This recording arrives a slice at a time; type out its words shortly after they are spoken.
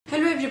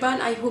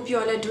everyone, I hope you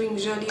all are doing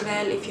really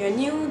well. If you're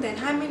new, then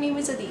hi, my name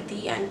is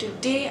Aditi and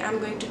today I'm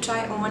going to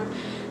try on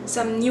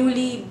some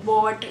newly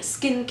bought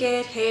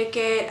skincare, hair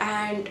care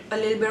and a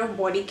little bit of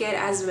body care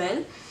as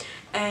well.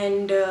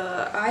 And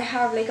I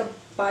have like a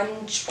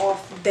bunch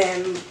of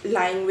them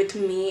lying with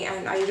me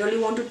and I really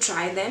want to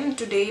try them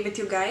today with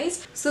you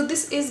guys. So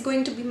this is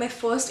going to be my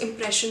first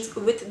impressions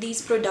with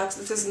these products.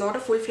 This is not a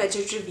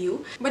full-fledged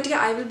review, but yeah,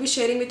 I will be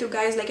sharing with you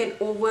guys like an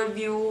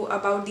overview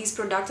about these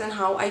products and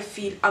how I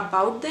feel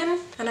about them.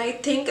 And I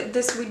think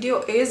this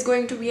video is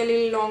going to be a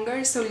little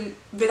longer, so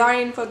without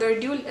any further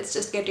ado, let's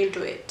just get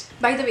into it.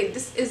 By the way,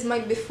 this is my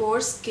before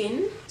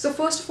skin. So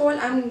first of all,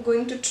 I'm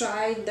going to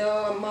try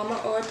the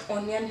Mamaearth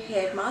onion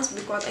hair mask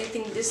because I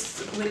think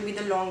this will be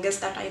the longest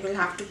that I will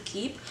have to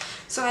keep.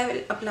 So I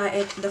will apply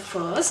it the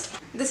first.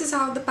 This is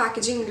how the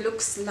packaging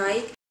looks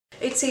like.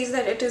 It says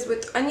that it is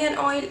with onion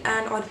oil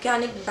and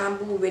organic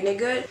bamboo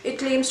vinegar. It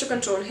claims to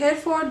control hair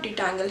fall,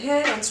 detangle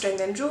hair and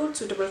strengthen roots,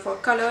 suitable for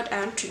colored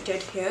and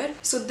treated hair.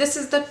 So this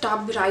is the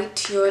tub right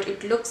here.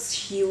 It looks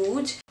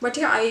huge. But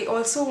yeah, I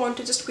also want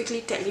to just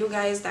quickly tell you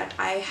guys that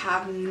I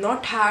have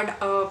not had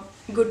a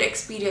good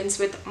experience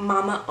with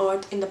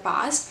Mamaearth in the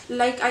past.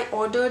 Like, I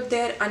ordered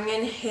their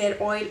onion hair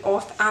oil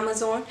off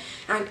Amazon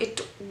and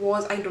it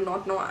was, I do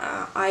not know,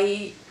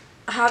 I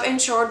have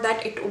ensured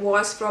that it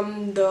was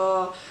from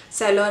the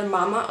seller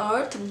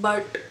Mamaearth,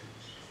 but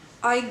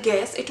I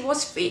guess it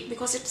was fake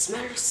because it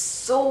smelled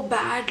so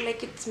bad.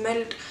 Like, it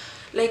smelled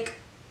like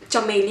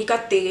chameli ka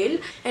tel,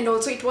 and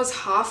also it was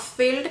half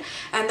filled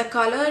and the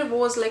color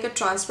was like a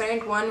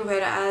transparent one,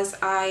 whereas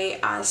I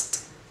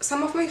asked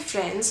some of my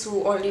friends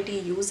who already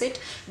use it,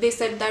 they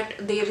said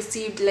that they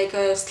received like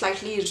a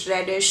slightly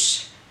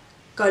reddish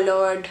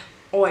colored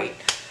oil.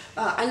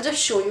 I'll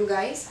just show you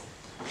guys.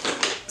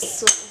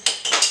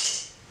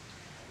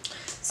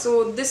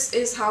 So this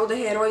is how the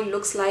hair oil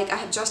looks like. I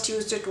had just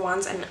used it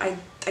once and I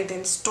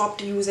then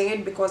stopped using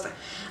it because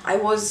I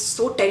was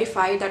so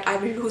terrified that I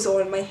will lose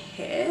all my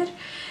hair.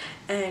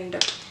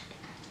 And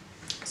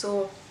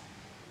so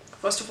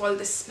first of all,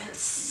 this smells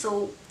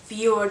so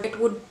weird. It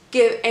would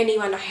give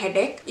anyone a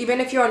headache. Even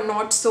if you are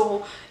not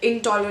so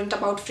intolerant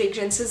about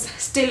fragrances,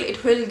 still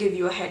it will give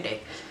you a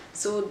headache.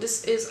 So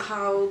this is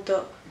how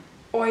the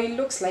oil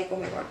looks like. Oh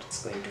my god,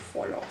 it's going to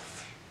fall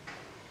off.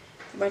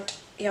 But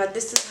yeah,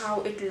 this is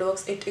how it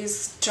looks. It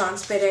is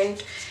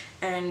transparent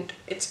and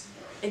it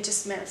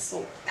just smells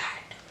so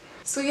bad.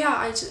 So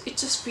yeah, it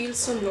just feels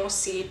so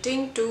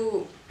nauseating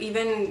to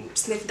even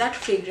sniff that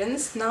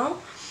fragrance now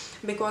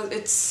because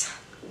it's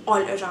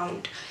all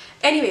around.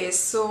 Anyways,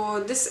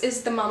 so this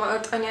is the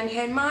Mamaearth onion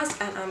hair mask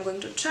and I'm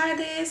going to try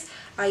this.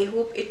 I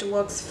hope it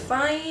works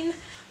fine.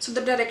 So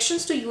the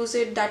directions to use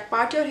it: that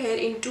part your hair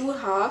in 2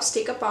 halves,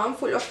 take a palm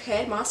full of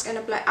hair mask and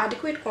apply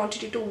adequate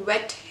quantity to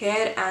wet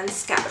hair and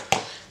scalp.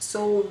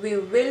 So we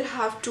will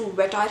have to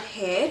wet our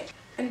hair.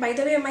 And by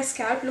the way, my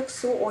scalp looks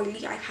so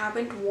oily. I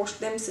haven't washed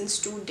them since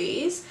 2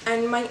 days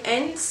and my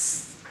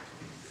ends,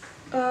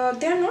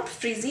 they are not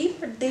frizzy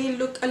but they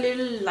look a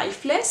little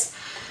lifeless.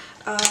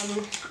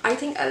 I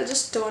think I'll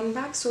just turn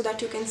back so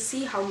that you can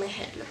see how my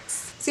head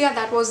looks. So yeah,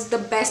 that was the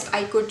best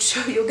I could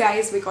show you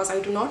guys because I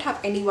do not have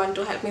anyone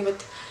to help me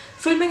with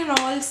filming and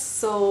all.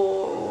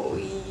 So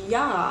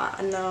yeah,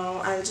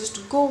 now I'll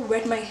just go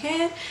wet my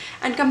hair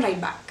and come right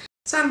back.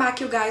 So I'm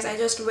back, you guys. I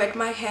just wet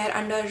my hair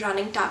under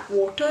running tap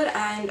water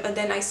and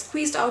then I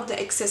squeezed out the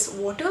excess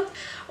water.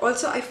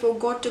 Also, I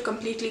forgot to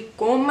completely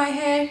comb my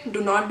hair.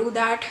 Do not do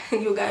that.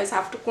 You guys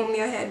have to comb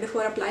your hair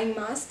before applying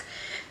mask.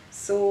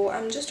 So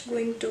I'm just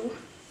going to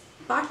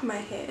part my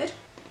hair,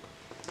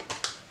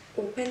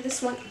 open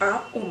this one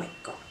up. Oh my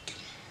god,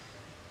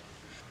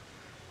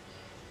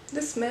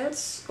 this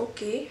smells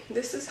okay.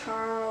 This is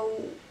how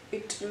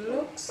it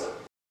looks.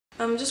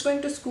 I'm just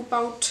going to scoop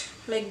out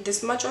like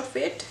this much of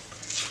it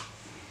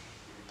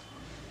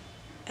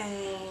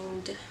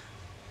and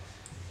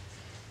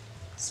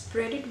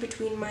spread it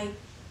between my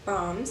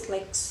palms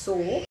like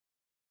so.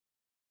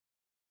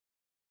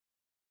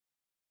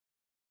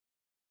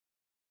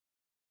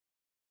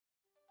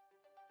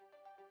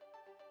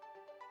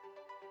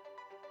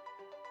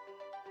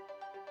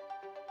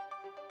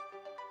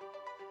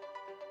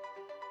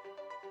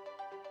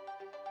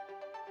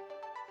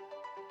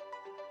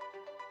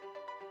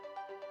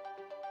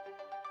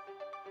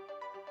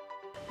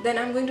 Then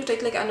I'm going to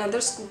take like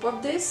another scoop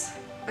of this,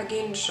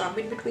 again rub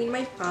it between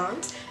my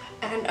palms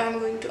and I'm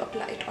going to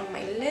apply it on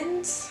my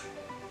lens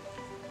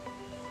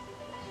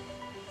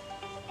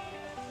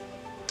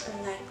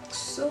like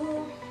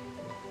so.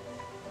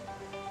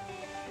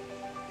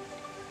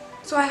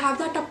 So I have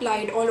that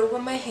applied all over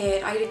my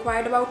hair. I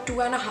required about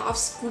 2.5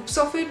 scoops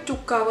of it to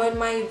cover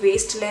my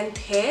waist length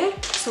hair.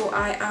 So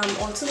I am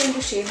also going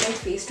to shave my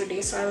face today,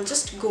 so I will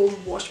just go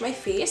wash my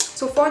face.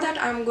 So for that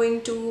I'm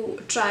going to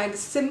try the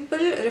simple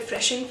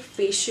refreshing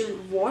facial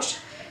wash.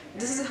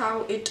 This is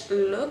how it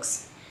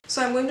looks.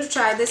 So I'm going to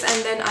try this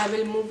and then I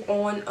will move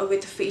on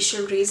with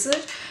facial razor.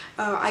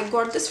 I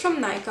got this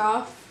from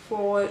Nykaa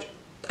for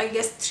I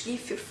guess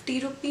 350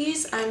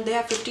 rupees, and they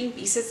have 15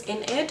 pieces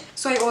in it.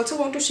 So I also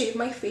want to shave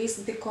my face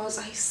because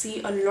I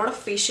see a lot of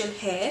facial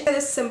hair.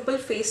 This simple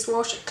face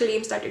wash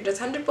claims that it is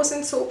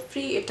 100% soap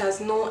free. It has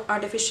no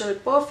artificial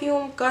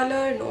perfume,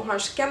 color, no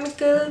harsh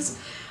chemicals,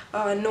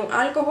 no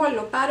alcohol,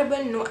 no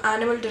paraben, no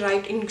animal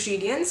derived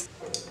ingredients.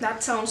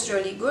 That sounds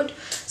really good.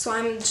 So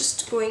I'm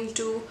just going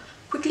to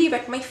quickly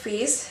wet my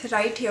face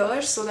right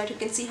here so that you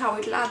can see how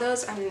it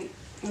lathers and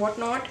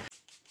whatnot.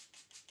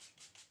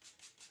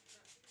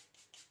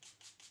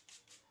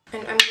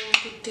 And I'm going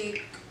to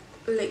take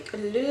like a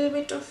little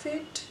bit of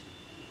it.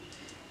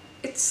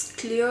 It's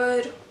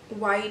clear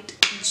white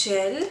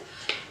gel,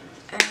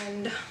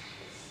 and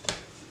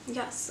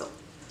yeah, so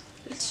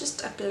let's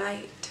just apply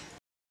it.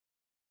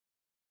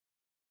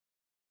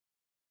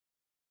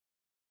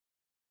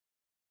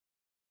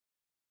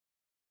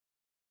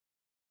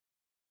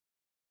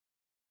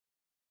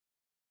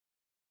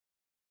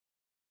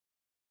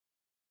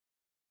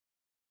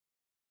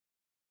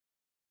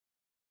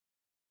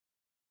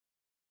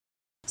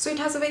 So it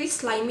has a very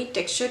slimy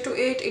texture to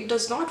it. It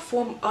does not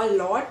foam a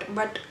lot,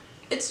 but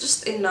it's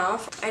just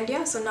enough. And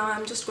yeah, so now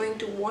I'm just going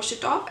to wash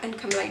it off and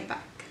come right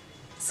back.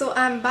 So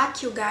I'm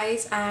back, you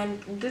guys,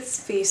 and this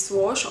face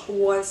wash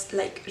was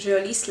like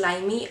really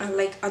slimy,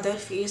 unlike other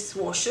face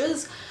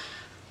washes.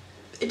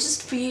 It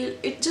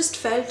just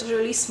felt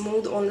really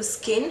smooth on the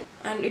skin,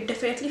 and it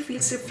definitely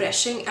feels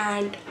refreshing,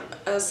 and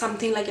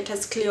something like it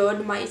has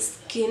cleared my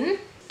skin.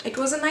 It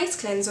was a nice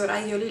cleanser.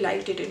 I really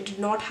liked it. It did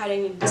not have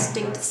any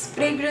distinct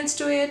fragrance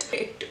to it.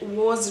 It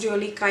was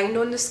really kind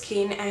on the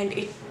skin, and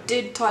it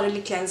did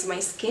thoroughly cleanse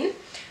my skin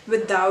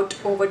without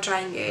over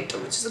drying it,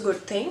 which is a good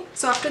thing.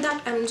 So after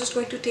that, I'm just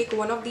going to take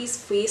one of these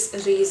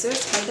face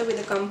razors. By the way,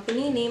 the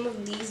company name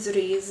of these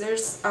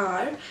razors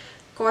are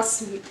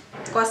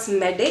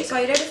Cosmetic. So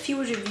I read a few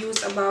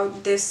reviews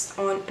about this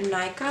on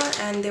Nika,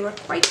 and they were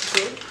quite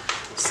good.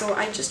 So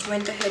I just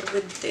went ahead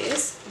with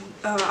this.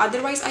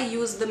 Otherwise, I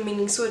use the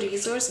Miniso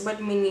razors, but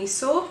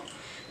Miniso,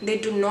 they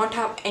do not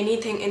have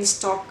anything in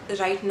stock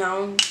right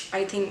now.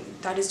 I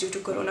think that is due to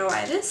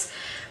coronavirus.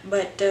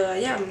 But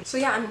yeah, so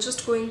yeah, I'm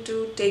just going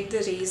to take the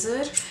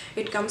razor.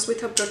 It comes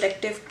with a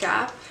protective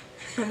cap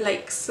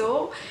like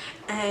so,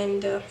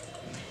 and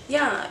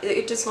yeah,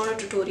 it is not a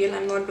tutorial.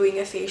 I'm not doing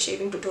a face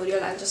shaving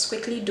tutorial. I'll just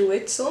quickly do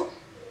it. So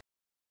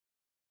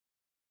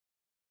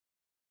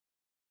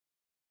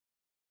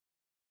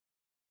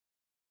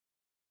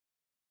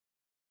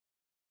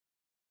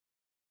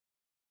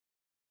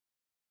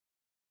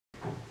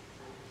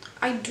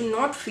I do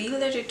not feel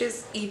that it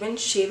is even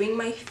shaving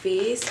my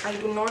face. I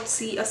do not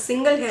see a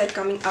single hair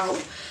coming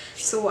out.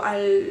 So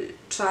I'll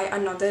try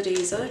another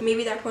razor.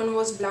 Maybe that one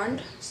was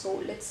blunt.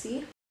 So let's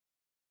see.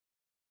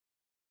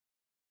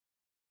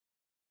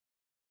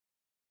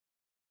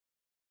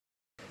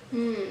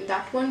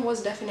 That one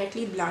was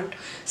definitely blunt.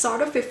 So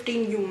out of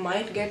 15, you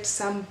might get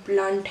some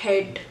blunt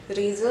head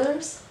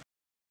razors.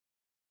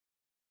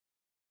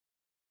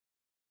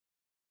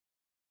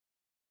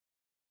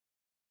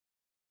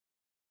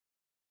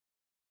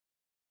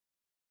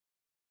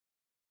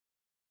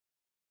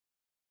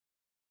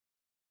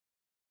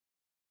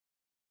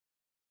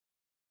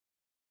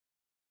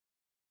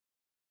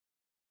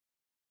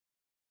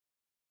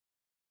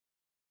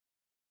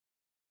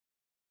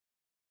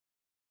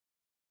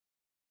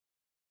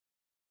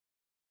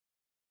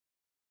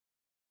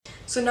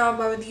 So now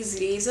about these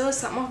razors,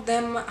 some of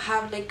them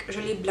have like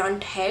really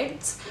blunt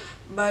heads,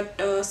 but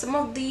some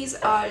of these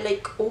are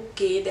like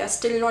okay, they are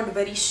still not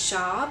very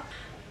sharp.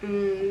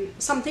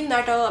 Something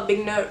that a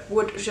beginner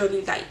would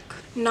really like.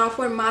 Now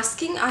for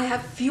masking, I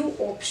have few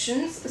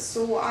options.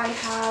 So I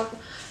have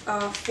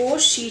 4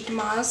 sheet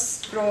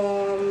masks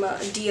from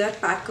Dear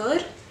Packer,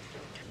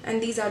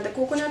 and these are the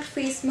coconut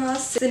face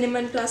mask,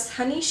 cinnamon plus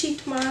honey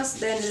sheet mask,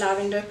 then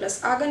lavender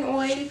plus argan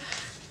oil,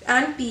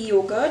 and pea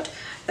yogurt.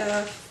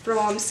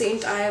 From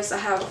St. Ives, I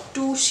have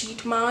 2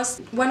 sheet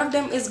masks. One of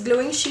them is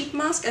glowing sheet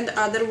mask, and the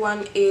other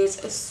one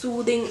is a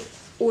soothing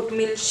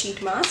oatmeal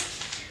sheet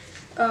mask.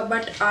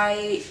 But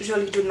I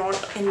really do not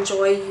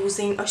enjoy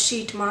using a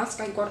sheet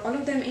mask. I got all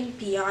of them in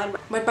PR,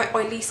 but my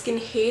oily skin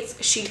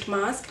hates sheet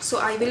mask, so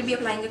I will be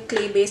applying a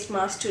clay based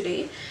mask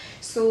today.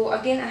 So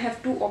again, I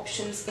have 2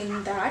 options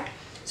in that.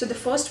 So the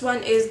first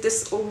one is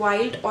this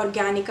Wild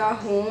Organica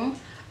Home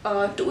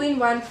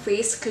 2-in-1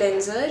 face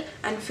cleanser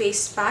and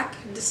face pack.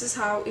 This is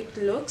how it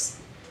looks.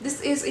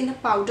 This is in a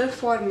powder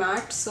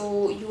format,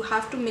 so you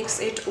have to mix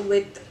it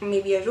with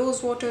maybe a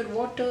rose water.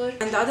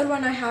 And the other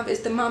one I have is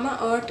the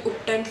Mamaearth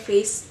Upton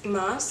face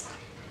mask.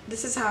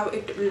 This is how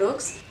it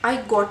looks.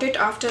 I got it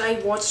after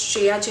I watched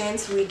Shreya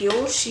Jain's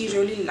video. She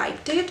really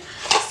liked it,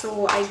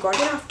 so I got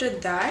it after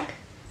that.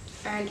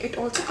 And it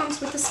also comes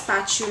with a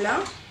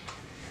spatula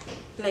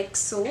like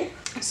so.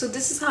 So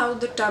this is how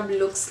the tub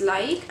looks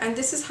like, and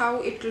this is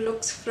how it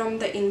looks from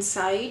the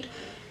inside.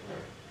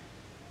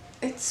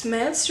 It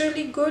smells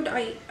really good.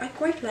 I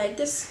quite like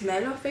the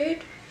smell of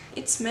it.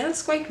 It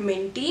smells quite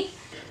minty.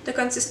 The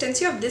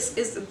consistency of this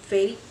is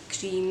very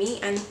creamy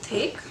and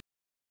thick.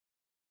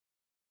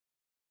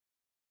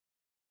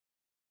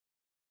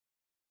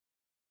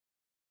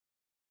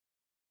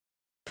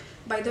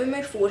 By the way,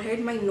 my forehead,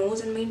 my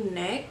nose and my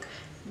neck,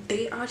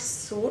 they are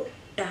so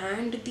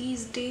tanned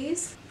these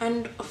days.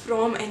 And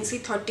from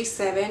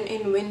NC37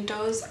 in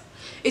winters,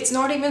 it's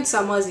not even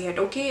summers yet,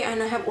 okay,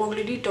 and I have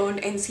already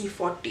turned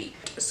NC40,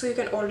 so you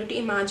can already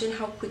imagine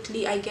how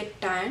quickly I get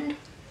tanned.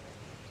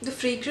 The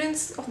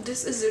fragrance of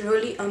this is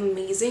really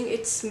amazing.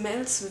 It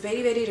smells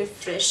very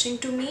refreshing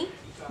to me.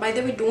 By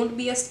the way, don't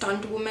be a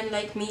stunt woman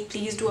like me.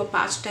 Please do a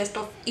patch test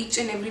of each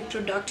and every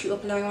product you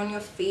apply on your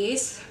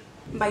face.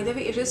 By the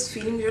way, it is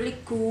feeling really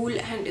cool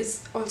and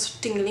is also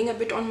tingling a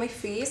bit on my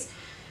face.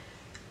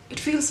 It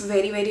feels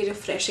very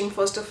refreshing.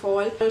 First of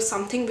all,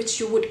 something which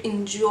you would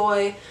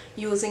enjoy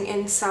using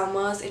in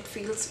summers. It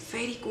feels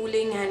very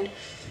cooling and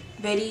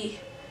very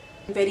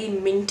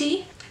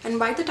minty. And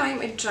by the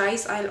time it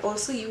dries, I'll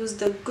also use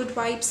the Good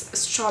Vibes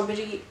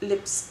Strawberry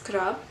Lip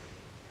Scrub.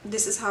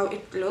 This is how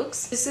it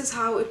looks. This is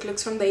how it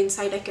looks from the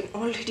inside. I can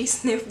already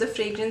sniff the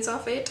fragrance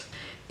of it.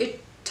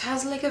 It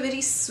has like a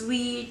very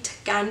sweet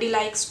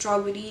candy-like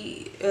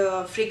strawberry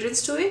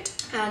fragrance to it,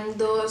 and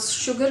the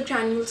sugar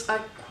granules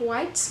are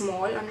quite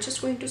small. I'm just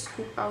going to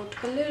scoop out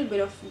a little bit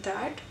of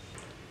that.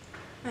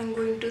 I'm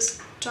going to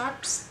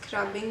start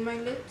scrubbing my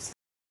lips.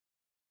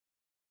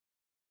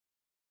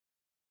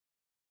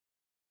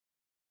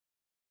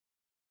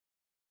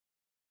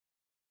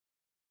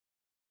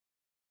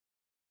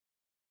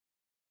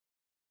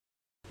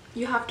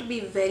 You have to be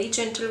very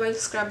gentle while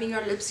scrubbing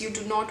your lips. You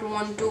do not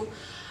want to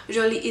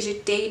really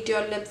irritate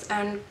your lips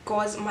and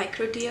cause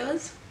micro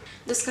tears.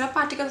 The scrub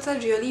particles are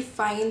really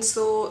fine,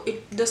 so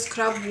the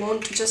scrub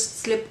won't just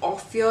slip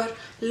off your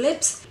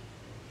lips.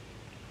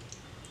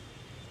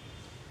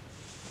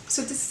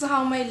 So this is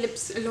how my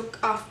lips look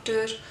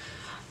after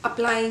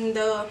applying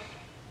the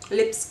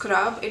lip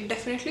scrub. It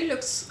definitely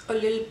looks a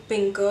little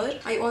pinker.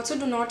 I also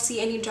do not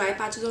see any dry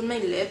patches on my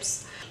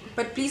lips.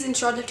 But please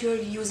ensure that you're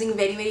using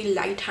very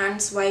light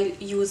hands while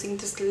using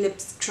this lip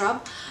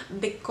scrub,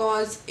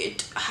 because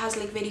it has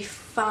like very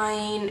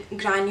fine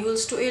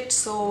granules to it,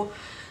 so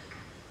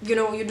you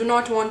know, you do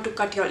not want to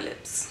cut your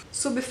lips.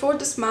 So before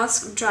this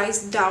mask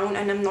dries down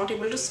and I'm not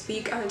able to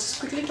speak, I'll just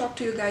quickly talk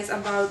to you guys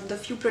about the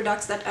few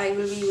products that I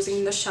will be using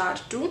in the shower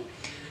too.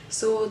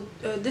 So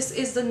this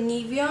is the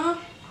Nivea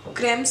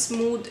Creme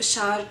Smooth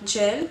Shower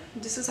Gel.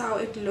 This is how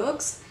it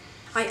looks.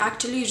 I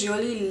actually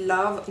really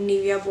love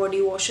Nivea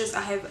body washes. I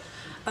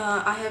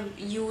have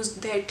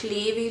used their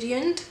clay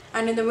variant,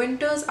 and in the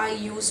winters I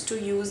used to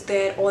use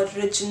their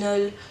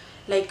original,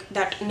 like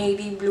that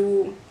navy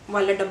blue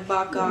Wala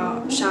Dabba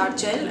ka shower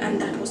gel,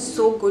 and that was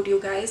so good, you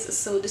guys.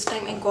 So this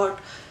time I got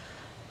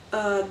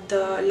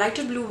the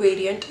lighter blue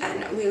variant,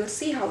 and we will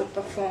see how it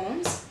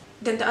performs.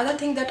 Then the other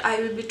thing that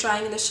I will be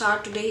trying in the shower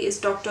today is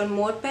Dr.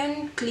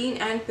 Morpen Clean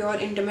and Pure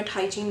Intimate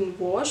Hygiene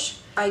Wash.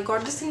 I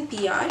got this in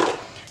PR,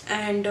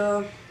 and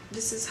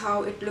this is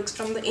how it looks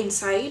from the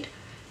inside.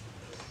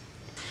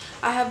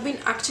 I have been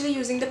actually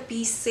using the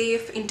Be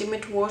Safe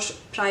Intimate Wash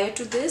prior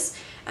to this,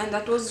 and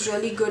that was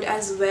really good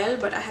as well,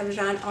 but I have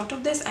ran out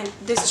of this, and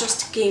this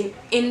just came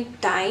in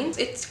time.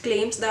 It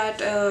claims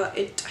that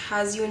it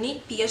has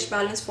unique pH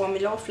balance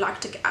formula of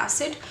lactic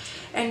acid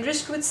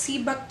enriched with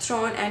sea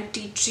buckthorn and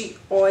tea tree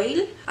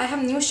oil. I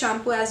have new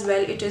shampoo as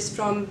well. It is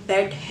from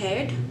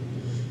Bedhead.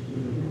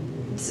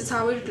 This is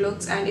how it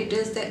looks, and it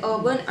is the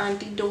Urban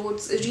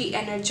Antidotes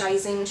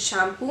Re-Energizing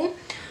Shampoo,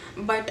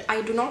 but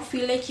I do not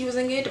feel like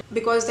using it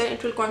because then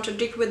it will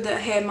contradict with the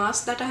hair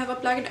mask that I have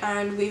applied,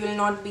 and we will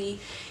not be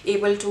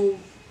able to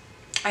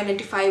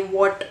identify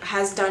what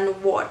has done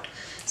what.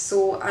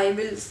 So I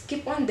will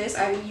skip on this.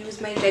 I will use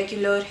my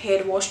regular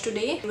hair wash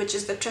today, which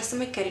is the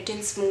Tresemme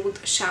Keratin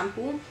Smooth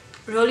Shampoo.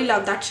 Really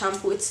love that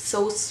shampoo. It's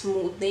so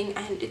smoothing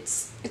and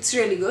it's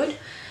really good.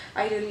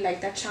 I really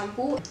like that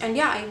shampoo. And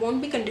yeah, I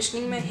won't be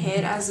conditioning my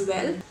hair as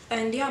well.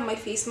 And yeah, my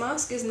face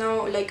mask is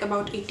now like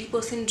about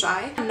 80%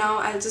 dry. Now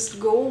I'll just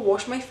go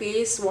wash my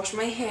face, wash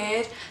my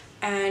hair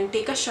and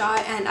take a shower,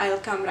 and I'll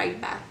come right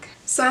back.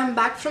 So I'm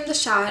back from the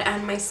shower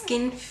and my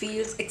skin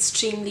feels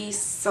extremely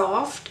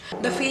soft.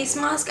 The face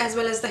mask as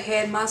well as the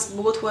hair mask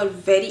both were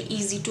very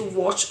easy to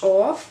wash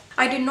off.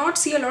 I did not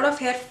see a lot of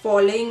hair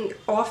falling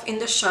off in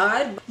the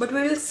shower, but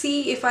we will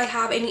see if I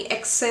have any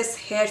excess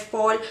hair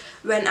fall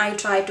when I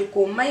try to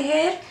comb my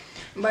hair.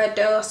 But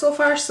so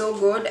far so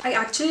good. I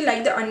actually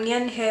like the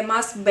onion hair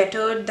mask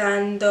better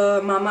than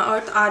the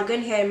Mamaearth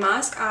argan hair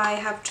mask. I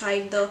have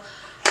tried the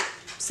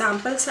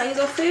sample size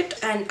of it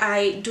and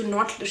I do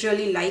not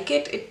really like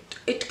it.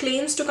 It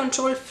claims to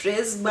control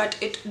frizz, but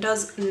it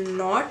does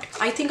not.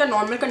 I think a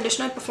normal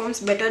conditioner performs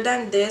better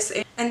than this.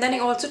 And then I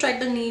also tried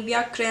the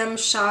Nivea Creme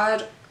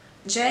Shower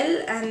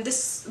Gel, and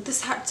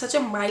this had such a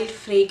mild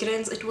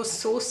fragrance. It was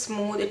so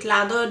smooth, it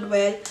lathered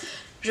well.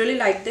 Really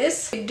like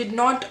this. It did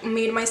not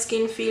make my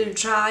skin feel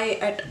dry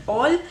at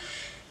all.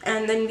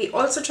 And then we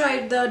also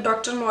tried the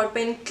Dr.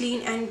 Morpen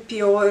Clean and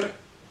Pure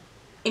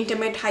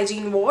Intimate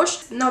Hygiene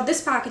Wash. Now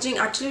this packaging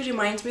actually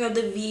reminds me of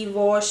the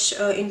V-Wash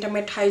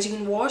Intimate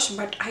Hygiene Wash,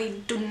 but I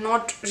do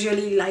not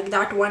really like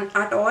that one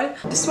at all.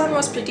 This one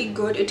was pretty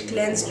good. It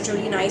cleansed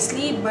really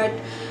nicely, but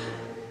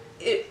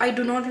I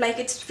do not like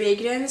its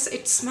fragrance.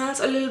 It smells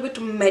a little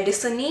bit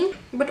medicine-y,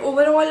 but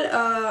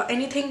overall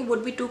anything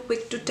would be too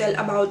quick to tell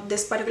about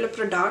this particular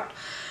product.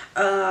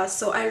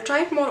 So I'll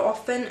try it more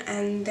often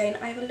and then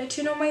I will let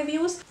you know my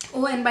views.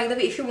 Oh, and by the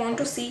way, if you want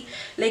to see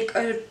like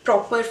a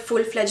proper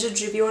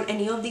full-fledged review on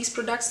any of these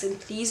products, then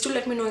please do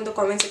let me know in the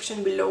comment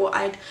section below.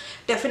 I'd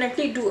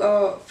definitely do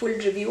a full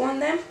review on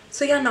them.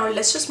 So yeah, now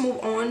let's just move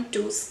on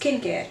to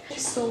skincare.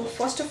 So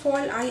first of all,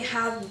 I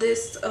have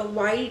this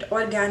Wild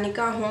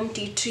Organica Home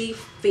Tea Tree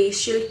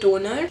Facial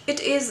Toner. It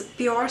is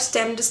pure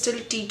stem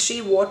distilled tea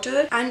tree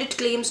water and it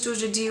claims to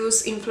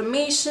reduce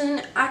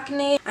inflammation,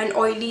 acne and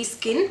oily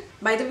skin.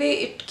 By the way,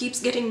 it keeps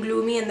getting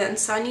gloomy and then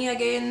sunny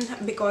again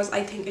because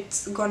I think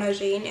it's gonna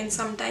rain in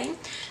some time.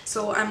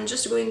 So I'm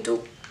just going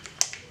to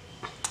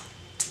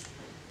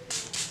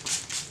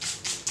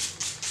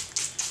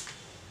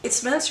it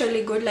smells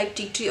really good, like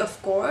tea tree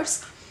of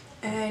course,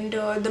 and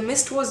the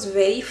mist was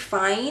very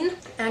fine,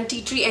 and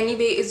tea tree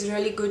anyway is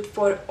really good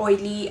for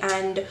oily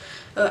and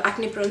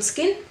acne prone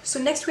skin. So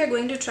next we are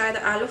going to try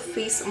the Aloe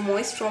Face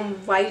Moist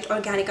from Wild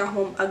Organica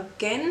Home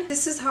again.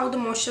 This is how the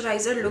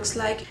moisturizer looks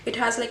like. It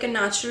has like a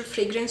natural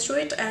fragrance to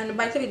it, and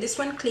by the way, this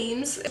one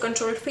claims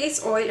control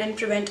face oil and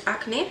prevent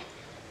acne.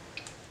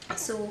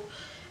 So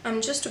I'm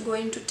just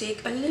going to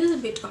take a little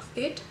bit of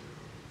it.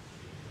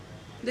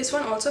 This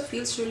one also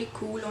feels really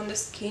cool on the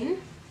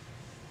skin.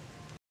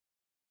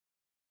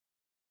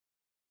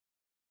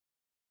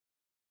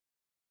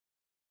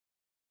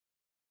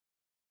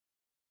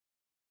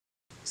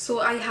 So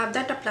I have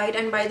that applied,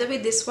 and by the way,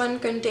 this one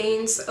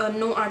contains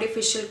no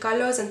artificial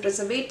colors and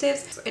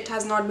preservatives. It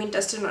has not been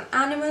tested on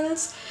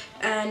animals,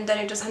 and then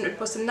it is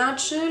 100%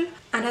 natural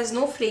and has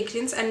no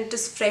fragrance, and it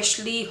is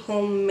freshly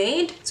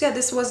homemade. So yeah,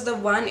 this was the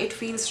one. It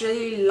feels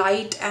really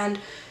light and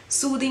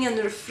soothing and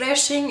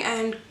refreshing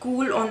and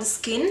cool on the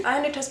skin,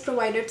 and it has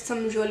provided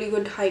some really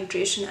good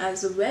hydration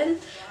as well.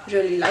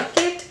 Really like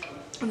it.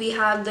 We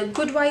have the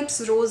Good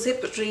Vibes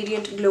Rosehip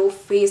Radiant Glow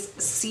Face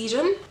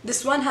Serum.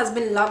 This one has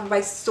been loved by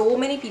so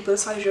many people,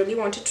 so I really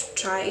wanted to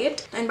try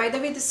it. And by the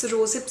way, this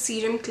Rosehip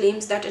Serum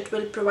claims that it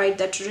will provide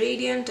that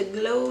radiant,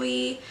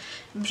 glowy,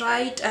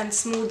 bright and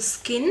smooth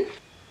skin.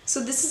 So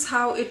this is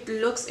how it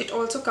looks. It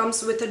also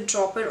comes with a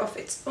dropper of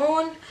its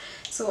own.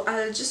 So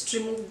I'll just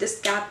remove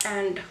this cap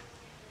and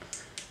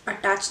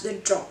attach the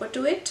dropper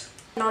to it.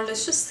 Now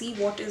let's just see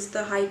what is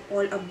the hype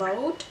all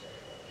about.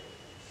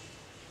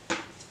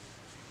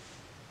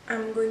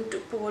 I'm going to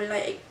pour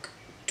like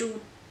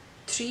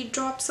 2-3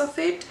 drops of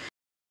it.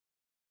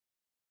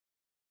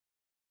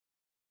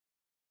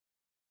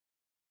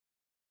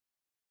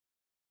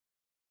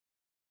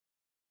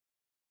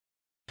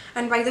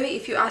 And by the way,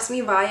 if you ask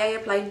me why I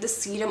applied this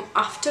serum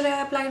after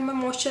I applied my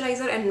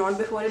moisturizer and not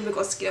before it,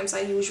 because serums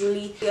are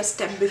usually a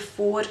step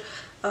before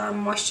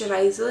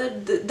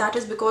moisturizer, that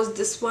is because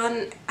this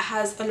one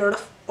has a lot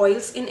of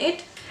oils in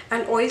it,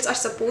 and oils are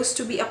supposed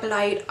to be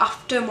applied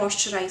after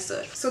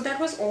moisturizer. So that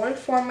was all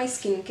for my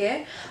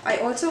skincare. I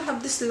also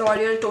have this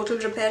L'Oreal Total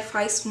Repair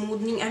 5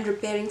 Smoothing and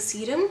Repairing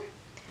Serum,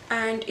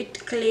 and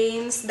it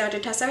claims that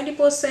it has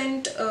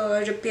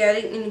 70%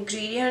 repairing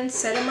ingredient,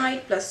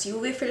 ceramide plus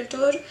UV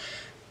filter.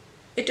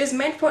 It is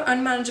meant for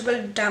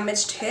unmanageable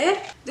damaged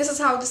hair. This is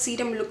how the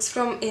serum looks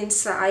from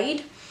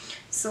inside.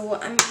 So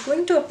I'm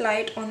going to apply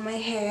it on my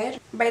hair.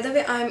 By the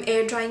way, I'm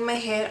air drying my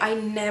hair. I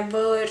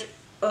never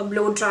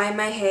blow dry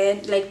my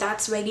hair, like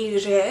that's very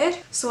rare.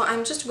 So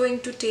I'm just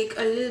going to take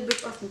a little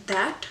bit of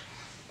that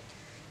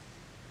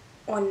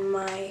on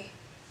my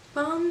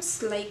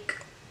palms, like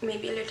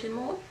maybe a little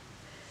more,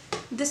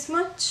 this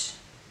much.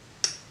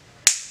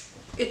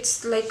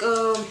 It's like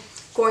a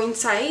coin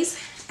size,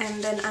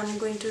 and then I'm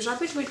going to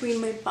rub it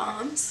between my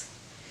palms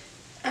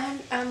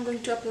and I'm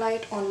going to apply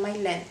it on my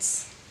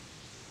lens.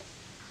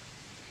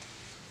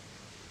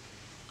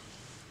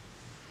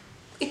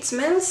 It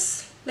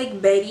smells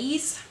like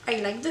berries. I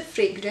like the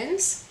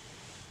fragrance.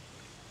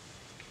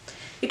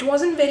 It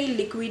wasn't very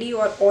liquidy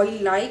or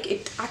oil-like.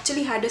 It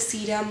actually had a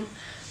serum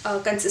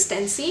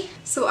consistency.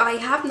 So I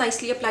have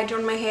nicely applied it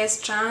on my hair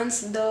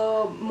strands. The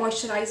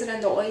moisturizer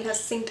and the oil has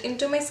synced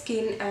into my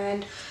skin,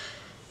 and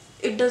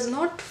it does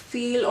not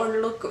feel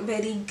or look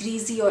very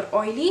greasy or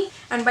oily.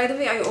 And by the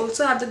way, I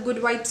also have the Good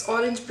Vibes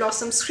Orange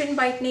Blossom Skin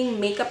Brightening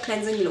Makeup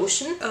Cleansing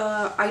Lotion.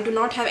 I do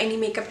not have any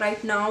makeup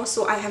right now,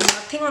 so I have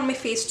nothing on my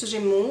face to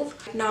remove.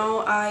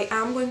 Now I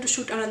am going to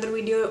shoot another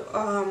video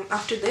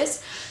after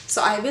this,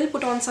 so I will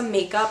put on some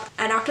makeup,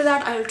 and after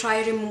that I will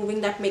try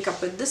removing that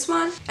makeup with this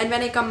one. And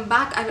when I come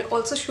back, I will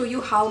also show you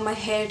how my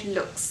hair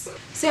looks.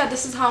 So yeah,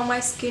 this is how my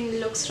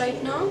skin looks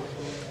right now.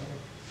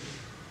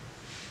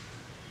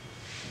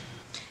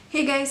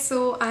 Hey guys,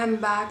 so I am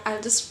back.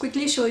 I'll just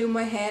quickly show you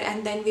my hair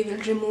and then we will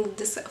remove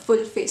this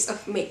full face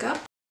of makeup.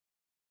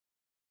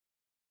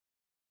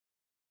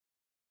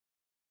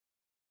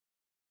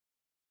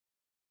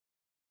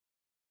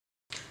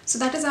 So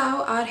that is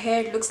how our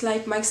hair looks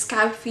like. My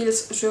scalp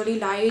feels really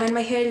light and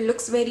my hair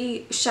looks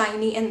very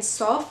shiny and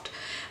soft.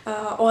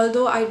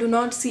 Although I do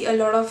not see a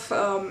lot of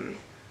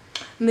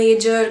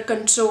major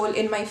control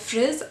in my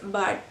frizz,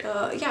 but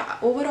yeah,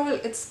 overall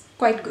it's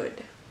quite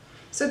good.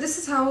 So this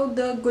is how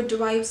the Good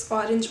Vibes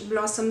Orange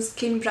Blossom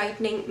Skin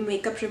Brightening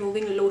Makeup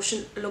Removing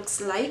Lotion looks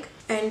like.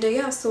 And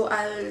yeah, so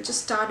I'll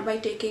just start by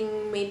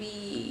taking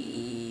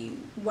maybe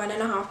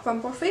 1.5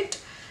 pump of it.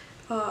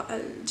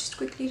 I'll just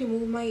quickly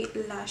remove my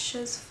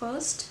lashes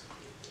first.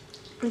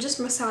 I'm just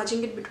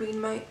massaging it between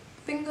my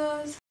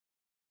fingers.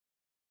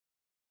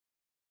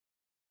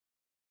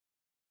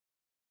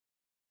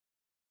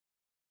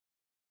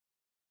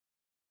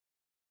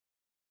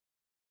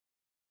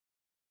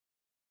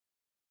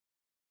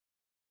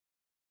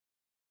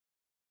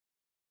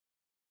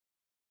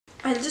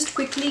 I'll just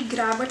quickly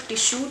grab a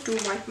tissue to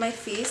wipe my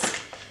face.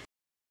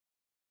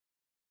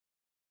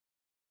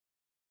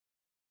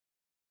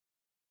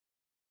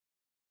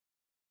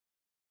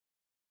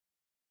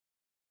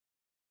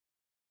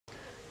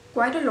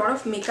 Quite a lot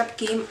of makeup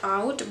came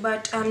out,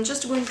 but I'm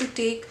just going to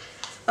take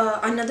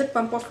another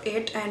pump of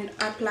it and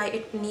apply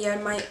it near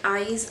my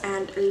eyes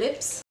and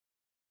lips.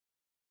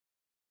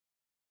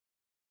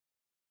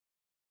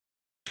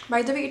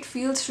 By the way, it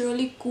feels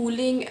really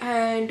cooling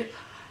and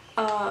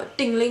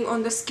tingling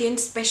on the skin,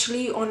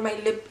 especially on my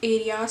lip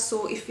area.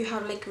 So if you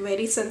have like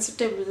very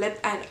sensitive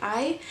lip and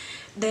eye,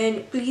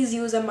 then please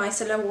use a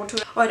micellar water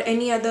or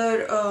any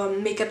other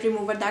makeup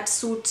remover that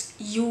suits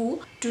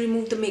you to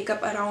remove the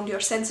makeup around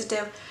your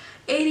sensitive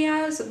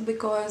areas,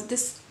 because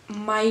this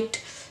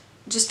might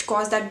just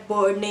cause that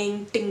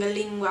burning,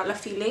 tingling wala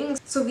feeling.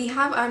 So we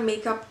have our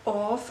makeup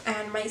off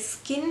and my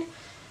skin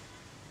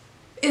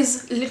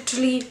is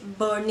literally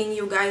burning,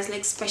 you guys,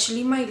 like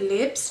especially my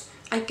lips.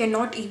 I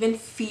cannot even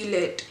feel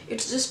it.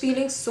 It's just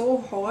feeling so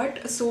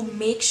hot. So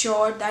make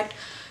sure that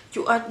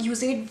you are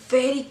using it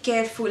very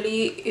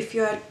carefully if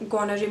you are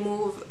gonna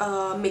remove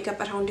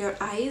makeup around your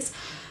eyes,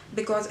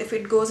 because if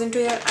it goes into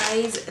your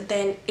eyes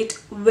then it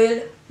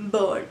will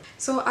burn.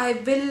 So I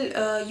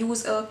will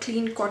use a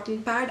clean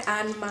cotton pad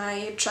and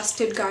my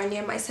trusted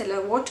Garnier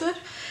micellar water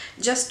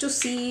just to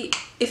see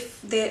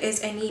if there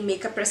is any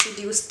makeup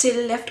residue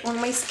still left on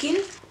my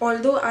skin.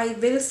 Although I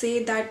will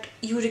say that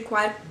you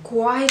require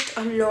quite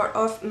a lot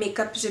of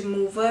makeup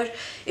remover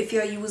if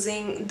you're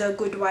using the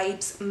Good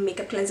Vibes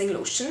makeup cleansing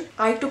lotion.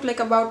 I took like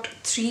about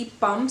 3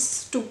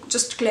 pumps to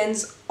just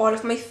cleanse all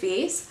of my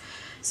face.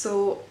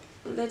 So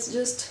let's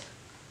just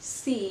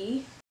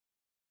see.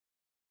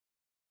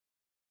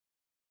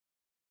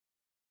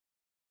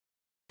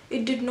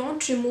 It did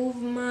not remove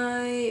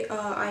my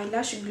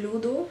eyelash glue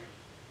though.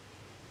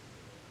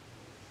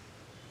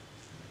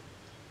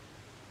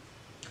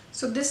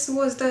 So this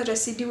was the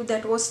residue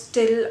that was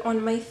still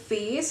on my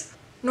face.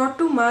 Not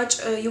too much.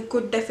 You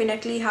could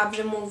definitely have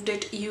removed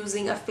it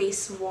using a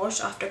face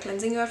wash after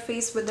cleansing your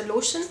face with the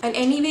lotion. And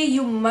anyway,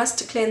 you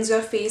must cleanse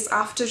your face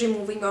after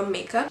removing your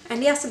makeup.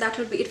 And yeah, so that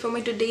will be it for my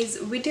today's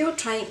video,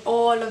 trying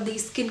all of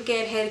these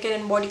skincare, hair care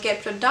and body care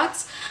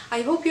products.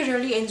 I hope you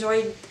really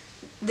enjoyed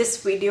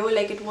this video.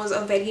 Like, it was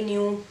a very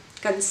new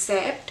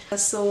concept,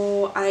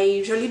 so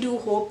I really do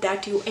hope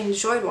that you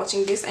enjoyed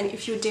watching this, and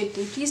if you did,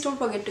 then please don't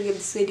forget to give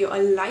this video a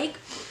like.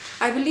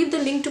 I will leave the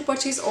link to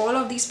purchase all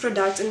of these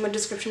products in my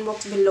description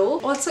box below.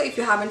 Also, if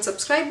you haven't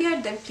subscribed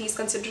yet, then please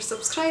consider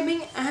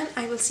subscribing, and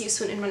I will see you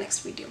soon in my next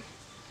video.